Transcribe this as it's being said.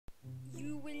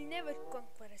never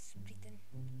conquer us, Britain.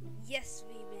 Yes,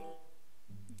 we will.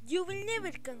 You will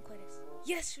never conquer us.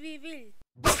 Yes, we will.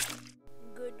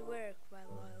 Good work, my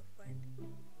loyal friend.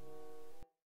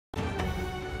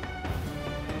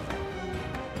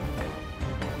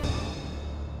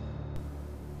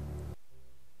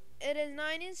 It is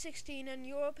 1916 and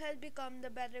Europe has become the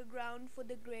battleground for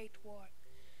the Great War.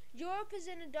 Europe is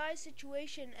in a dire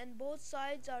situation and both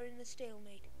sides are in a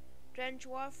stalemate. Trench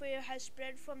warfare has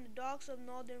spread from the docks of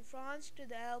northern France to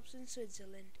the Alps in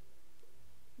Switzerland.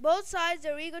 Both sides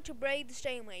are eager to break the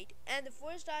stalemate, and the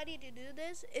first idea to do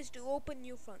this is to open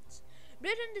new fronts.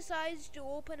 Britain decides to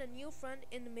open a new front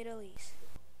in the Middle East.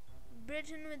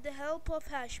 Britain, with the help of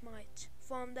hashemites,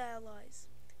 formed the Allies,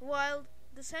 while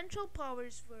the central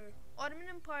powers were Ottoman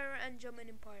Empire and German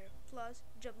Empire, plus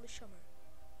Jebel Shamar.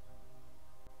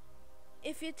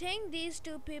 If you think these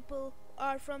two people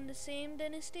are from the same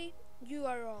dynasty, you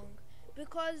are wrong,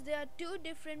 because they are two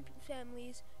different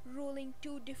families ruling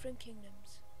two different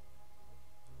kingdoms.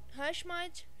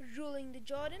 Hashemites ruling the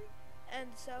Jordan,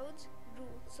 and the Sauds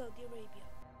rule Saudi Arabia.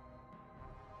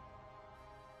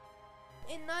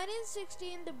 In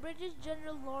 1916, the British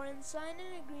General Lawrence signed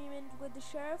an agreement with the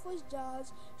Sheriff of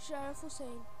Hejaz, Sheriff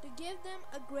Hussein, to give them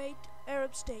a great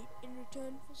Arab state in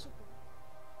return for support.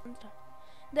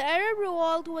 The Arab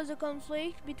Revolt was a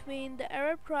conflict between the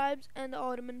Arab tribes and the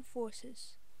Ottoman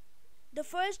forces. The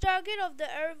first target of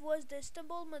the Arab was the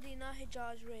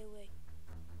Istanbul-Medina-Hejaz railway.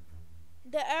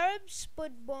 The Arabs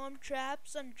put bomb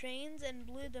traps on trains and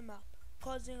blew them up,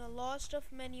 causing a loss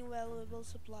of many valuable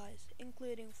supplies,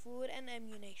 including food and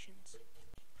ammunition.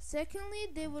 Secondly,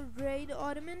 they would raid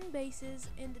Ottoman bases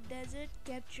in the desert,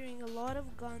 capturing a lot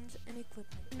of guns and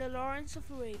equipment in the Lawrence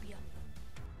of Arabia.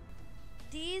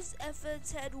 These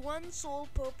efforts had one sole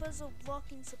purpose of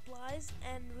blocking supplies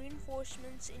and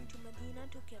reinforcements into Medina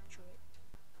to capture it.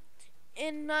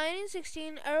 In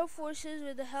 1916, Arab forces,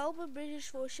 with the help of British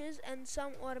forces and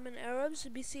some Ottoman Arabs,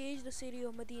 besieged the city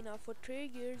of Medina for 3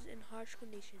 years in harsh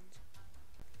conditions.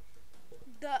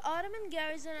 The Ottoman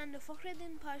garrison under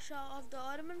Fakhreddin Pasha of the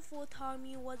Ottoman Fourth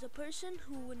Army was a person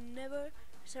who would never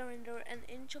surrender an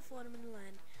inch of Ottoman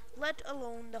land, let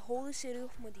alone the holy city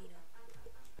of Medina.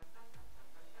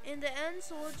 In the end,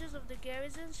 soldiers of the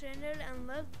garrison surrendered and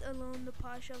left alone the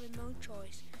Pasha with no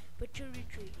choice but to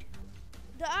retreat.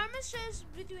 The armistice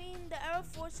between the Arab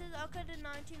forces occurred in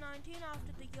 1919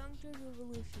 after the Young Turk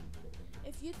Revolution.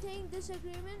 If you think this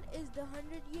agreement is the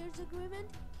 100 Years Agreement,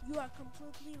 you are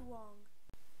completely wrong.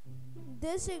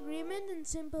 This agreement, in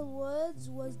simple words,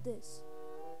 was this: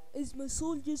 as my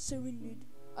soldiers surrendered,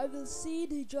 I will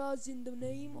cede Hejaz in the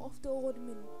name of the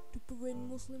Ottoman to prevent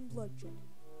Muslim bloodshed.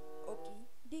 Okay,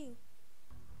 deal.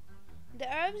 The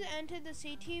Arabs entered the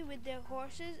city with their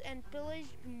horses and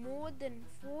pillaged more than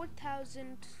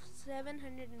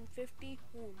 4,750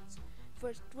 homes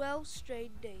for 12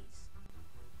 straight days.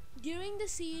 During the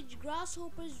siege,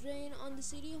 grasshoppers rained on the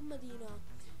city of Medina,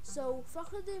 so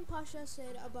Fakhreddin Pasha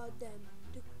said about them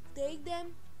to take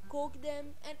them, cook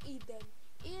them, and eat them.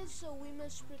 Even so, we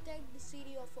must protect the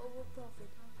city of our prophet,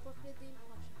 Fakhreddin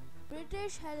Pasha.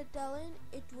 British had a talent,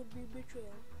 it would be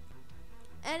betrayal.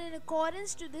 And in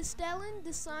accordance to this talent,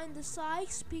 they signed the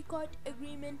Sykes-Picot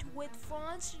Agreement with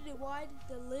France to divide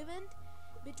the Levant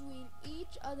between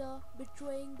each other,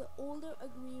 betraying the older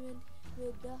agreement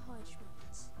with the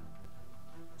Hashemites.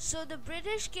 So the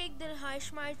British kicked the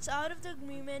Hashemites out of the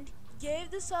agreement, gave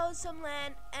the South some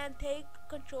land, and take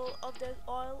control of their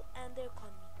oil and their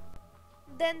economy.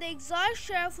 Then they exiled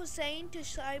Sheriff Hussein to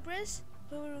Cyprus,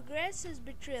 who regrets his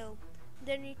betrayal,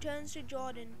 then returns to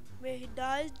Jordan, where he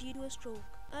dies due to a stroke.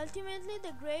 Ultimately,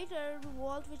 the Great Arab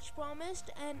Revolt, which promised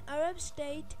an Arab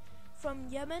state from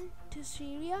Yemen to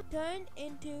Syria, turned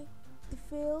into the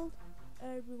failed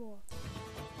Arab Revolt.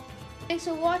 Thanks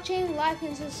for watching, like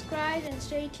and subscribe, and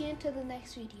stay tuned to the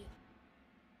next video.